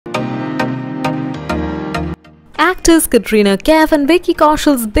Actors Katrina Kaif and Vicky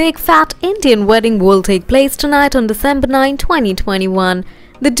Kaushal's big fat Indian wedding will take place tonight on December 9, 2021.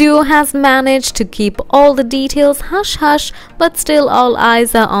 The duo has managed to keep all the details hush-hush, but still all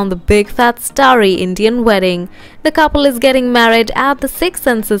eyes are on the big fat starry Indian wedding. The couple is getting married at the Six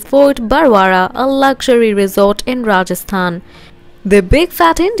Senses Fort Barwara, a luxury resort in Rajasthan. The big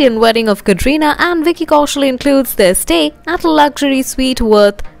fat Indian wedding of Katrina and Vicky Kaushal includes their stay at a luxury suite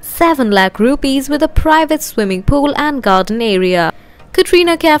worth 7 lakh rupees with a private swimming pool and garden area.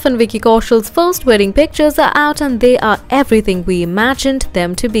 Katrina Kaif and Vicky Kaushal's first wedding pictures are out and they are everything we imagined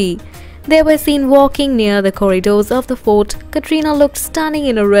them to be. They were seen walking near the corridors of the fort. Katrina looked stunning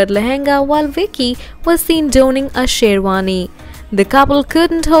in a red lehenga while Vicky was seen donning a sherwani. The couple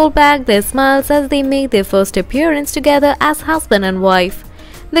couldn't hold back their smiles as they made their first appearance together as husband and wife.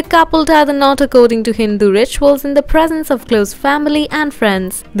 The couple tied the knot according to Hindu rituals in the presence of close family and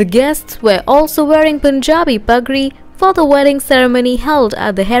friends. The guests were also wearing Punjabi pagri for the wedding ceremony held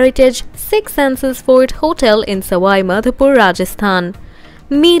at the heritage Six Senses Fort Hotel in Sawai Madhopur, Rajasthan.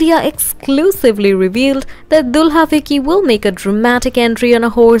 Media exclusively revealed that Dulha Vicky will make a dramatic entry on a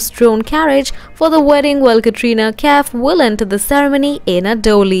horse-drawn carriage for the wedding, while Katrina Kaif will enter the ceremony in a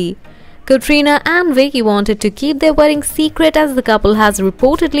dolly. Katrina and Vicky wanted to keep their wedding secret as the couple has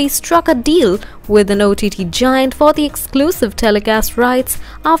reportedly struck a deal with an OTT giant for the exclusive telecast rights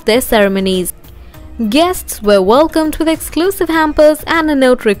of their ceremonies. Guests were welcomed with exclusive hampers and a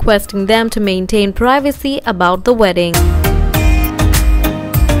note requesting them to maintain privacy about the wedding.